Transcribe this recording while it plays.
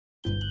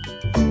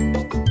So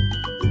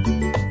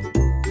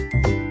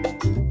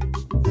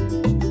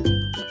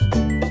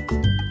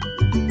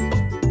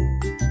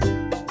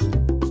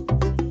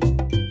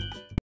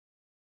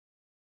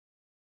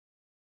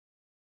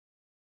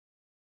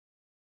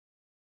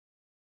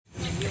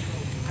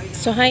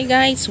hi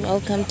guys,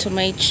 welcome to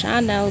my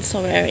channel.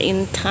 So we're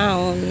in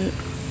town.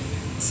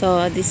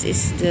 So this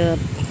is the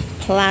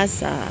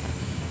Plaza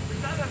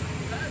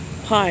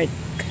Park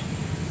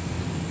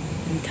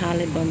in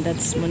Taliban.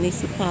 That's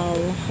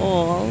Municipal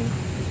Hall.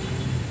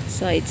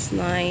 So it's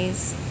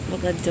nice.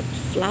 Look at the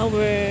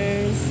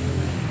flowers,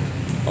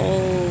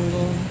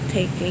 all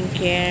taking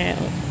care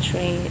of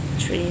train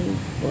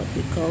what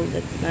we call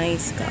that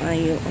nice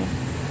kaayo.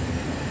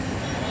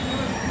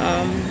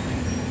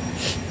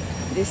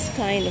 This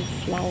kind of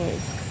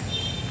flowers,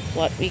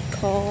 what we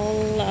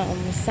call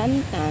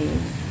santan.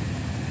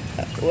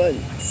 What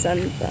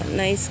santan?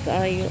 Nice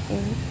kayo.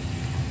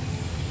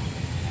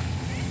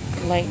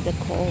 Like the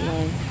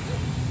color,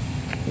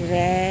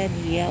 red,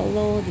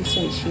 yellow. This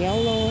one's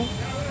yellow,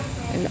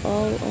 and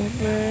all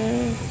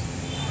over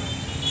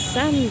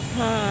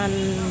santan.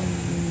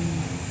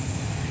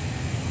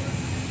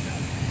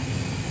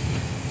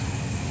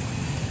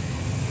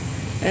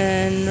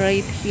 And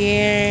right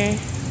here,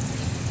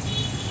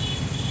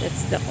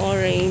 that's the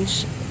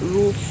orange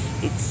roof.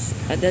 It's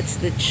that's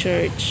the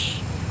church,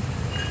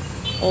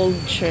 old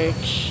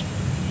church.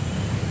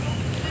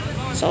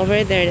 So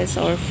over there, that's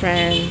our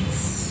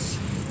friends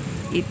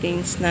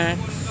eating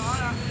snacks,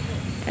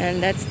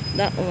 and that's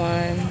that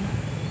one,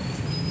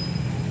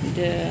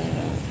 the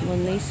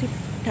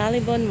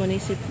Taliban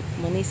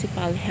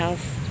Municipal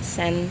Health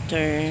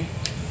Center,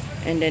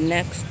 and the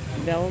next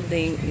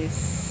building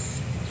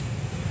is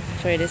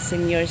for the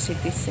senior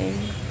citizen.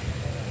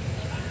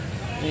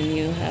 When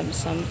you have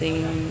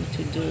something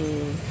to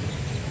do,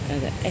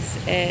 the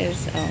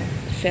SS,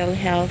 Phil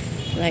Health,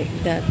 like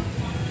that.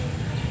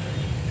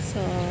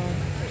 So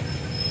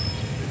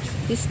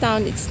this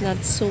town, it's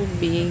not so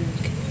big.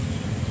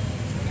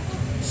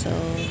 So,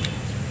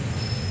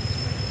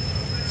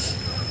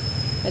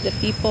 but the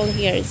people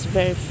here is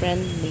very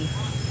friendly.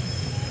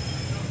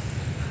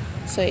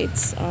 So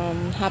it's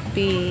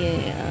happy.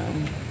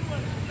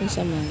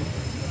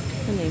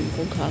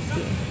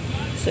 Happy.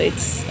 So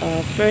it's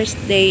first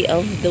day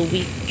of the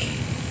week.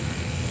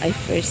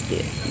 First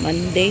day,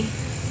 Monday.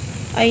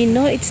 I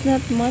know it's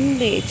not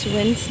Monday, it's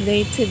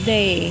Wednesday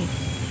today.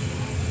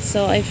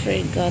 So I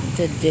forgot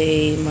the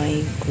day.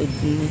 My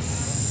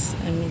goodness,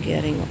 I'm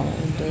getting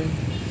older.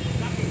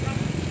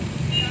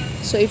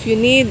 So if you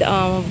need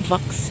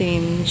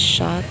vaccine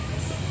shot,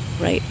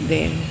 right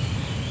there,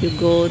 you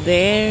go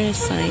there,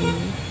 sign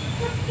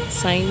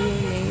your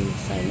name,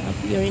 sign up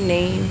your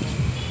name.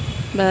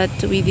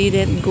 But we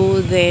didn't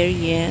go there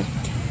yet,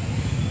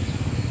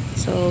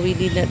 so we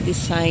did not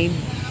decide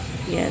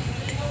yet.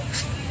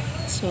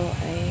 So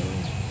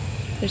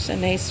there's a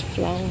nice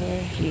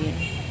flower here.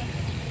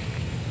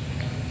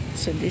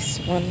 So this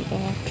one,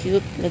 oh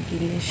cute, lagi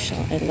niya siya.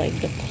 I like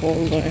the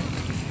color.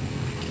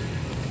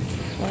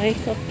 Like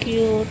how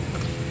cute.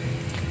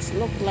 It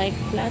looks like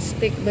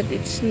plastic, but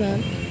it's not.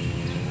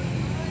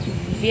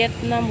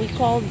 Vietnam, we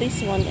call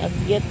this one a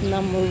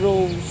Vietnam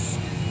rose.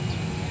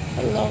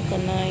 Look,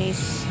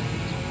 nice.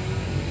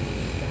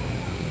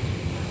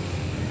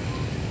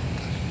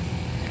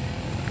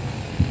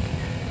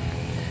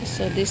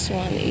 So this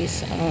one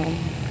is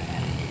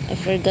I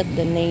forgot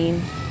the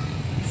name.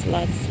 It's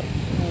lots of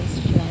nice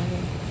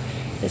flower.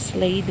 This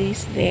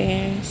lady's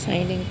there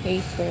signing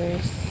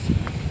papers.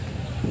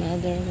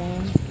 Another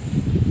one.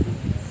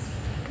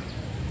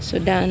 So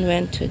Dan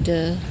went to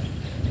the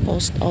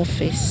post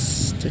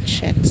office to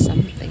check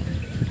something.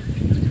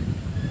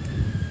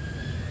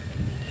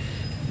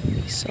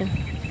 So,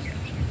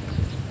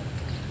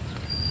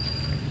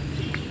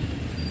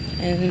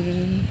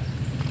 and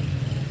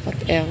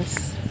what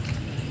else?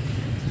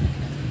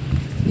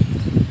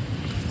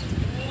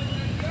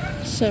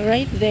 So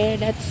right there,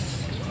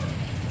 that's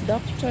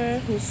Dr.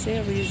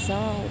 Jose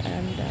Rizal,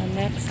 and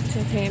next to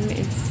him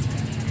is,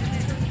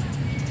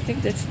 I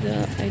think that's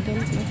the, I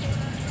don't know.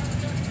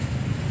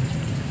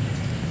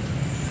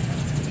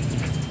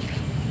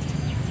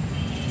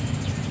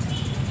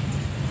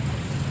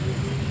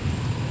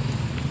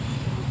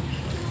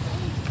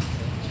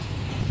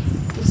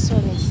 This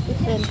one is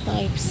different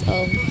types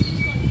of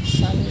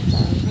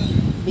santan,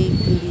 big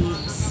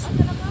leaves.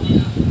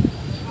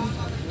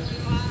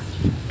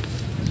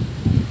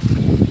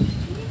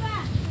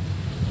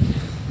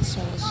 This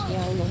one is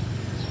yellow.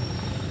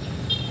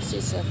 This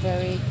is a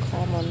very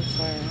common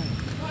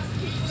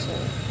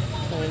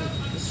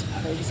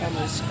for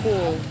example,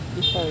 school.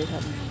 Before we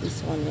have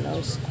this one in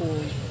our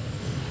school,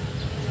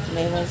 when I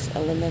was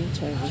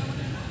elementary.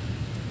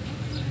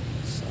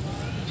 So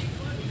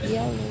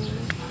yellow.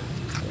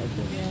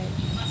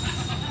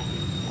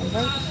 And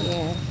right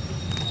here,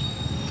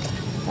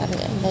 I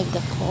like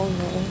the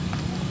color.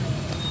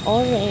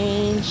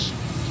 Orange.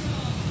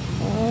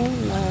 Oh,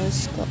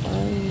 nice.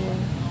 Orange.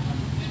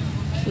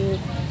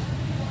 Cute.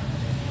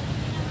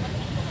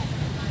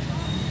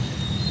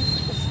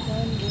 This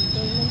one,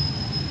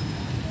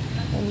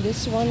 And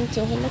this one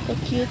too. Look how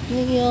cute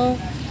niya.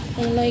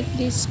 I like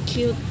this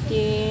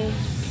cutie.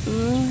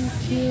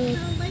 Cute.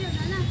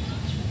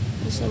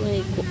 Sa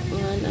may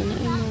kuan, ano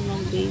yung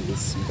mga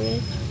baby's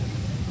breath.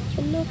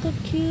 Oh, look how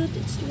cute.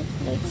 It's look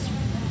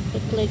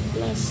like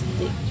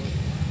plastic.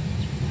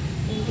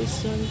 And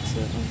this one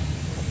too.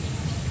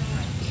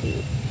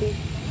 Cute.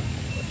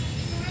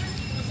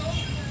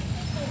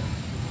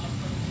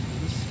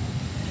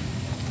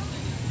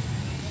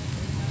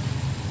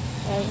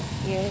 Right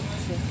here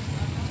too.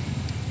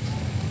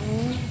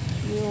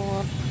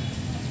 Cute.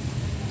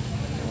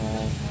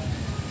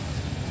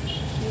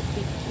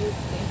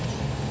 Cutie.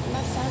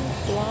 My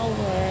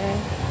sunflower.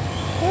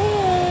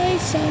 Hi,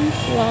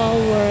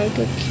 sunflower.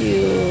 Look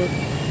cute.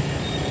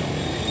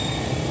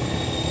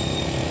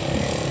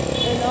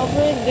 And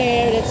over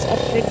there, that's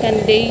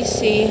African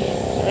daisy.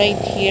 Right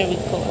here, we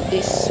call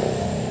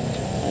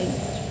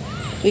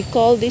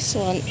this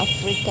one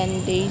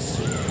African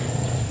daisy.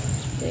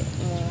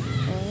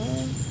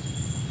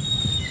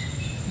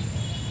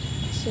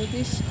 So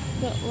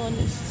that one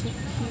is so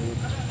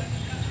cute.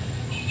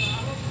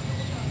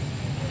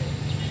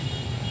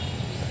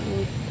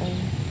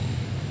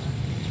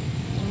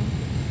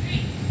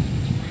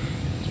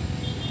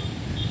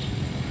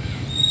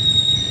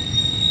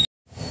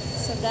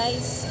 So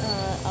guys,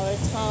 our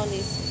town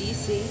is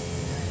busy,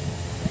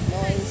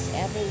 noise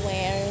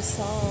everywhere.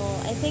 So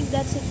I think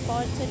that's it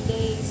for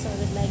today. So I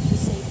would like to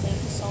say thank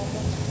you so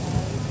much,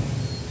 guys.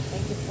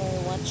 Thank you for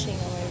watching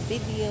our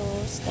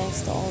videos.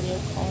 Thanks to all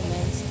your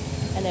comments,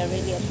 and I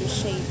really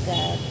appreciate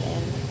that.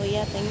 And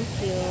Kuya, thank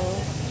you.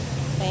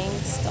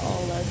 Thanks to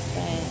all our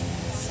friends.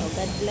 So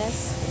God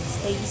bless and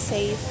stay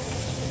safe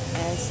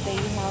and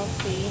stay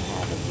healthy.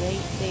 Have a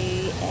great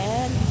day,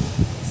 and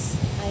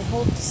I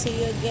hope to see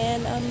you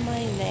again on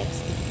my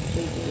next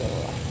video.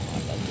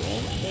 Have a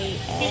great day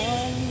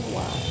and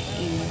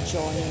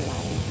enjoy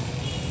life.